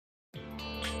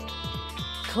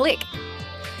click!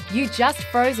 You just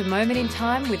froze a moment in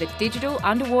time with a digital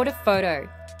underwater photo.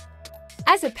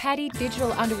 As a PADI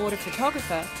digital underwater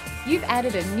photographer, you've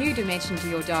added a new dimension to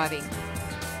your diving.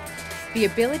 The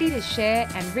ability to share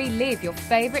and relive your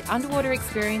favourite underwater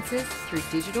experiences through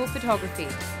digital photography.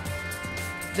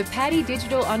 The PADI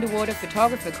Digital Underwater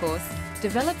Photographer course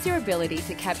develops your ability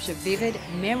to capture vivid,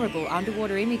 memorable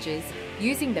underwater images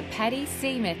using the PADI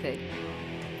C method.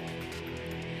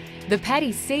 The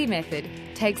PADI C method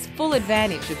takes full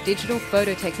advantage of digital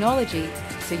photo technology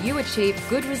so you achieve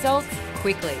good results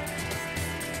quickly.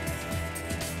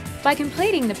 By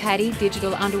completing the PADI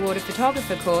Digital Underwater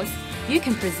Photographer course, you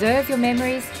can preserve your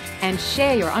memories and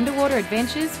share your underwater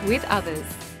adventures with others.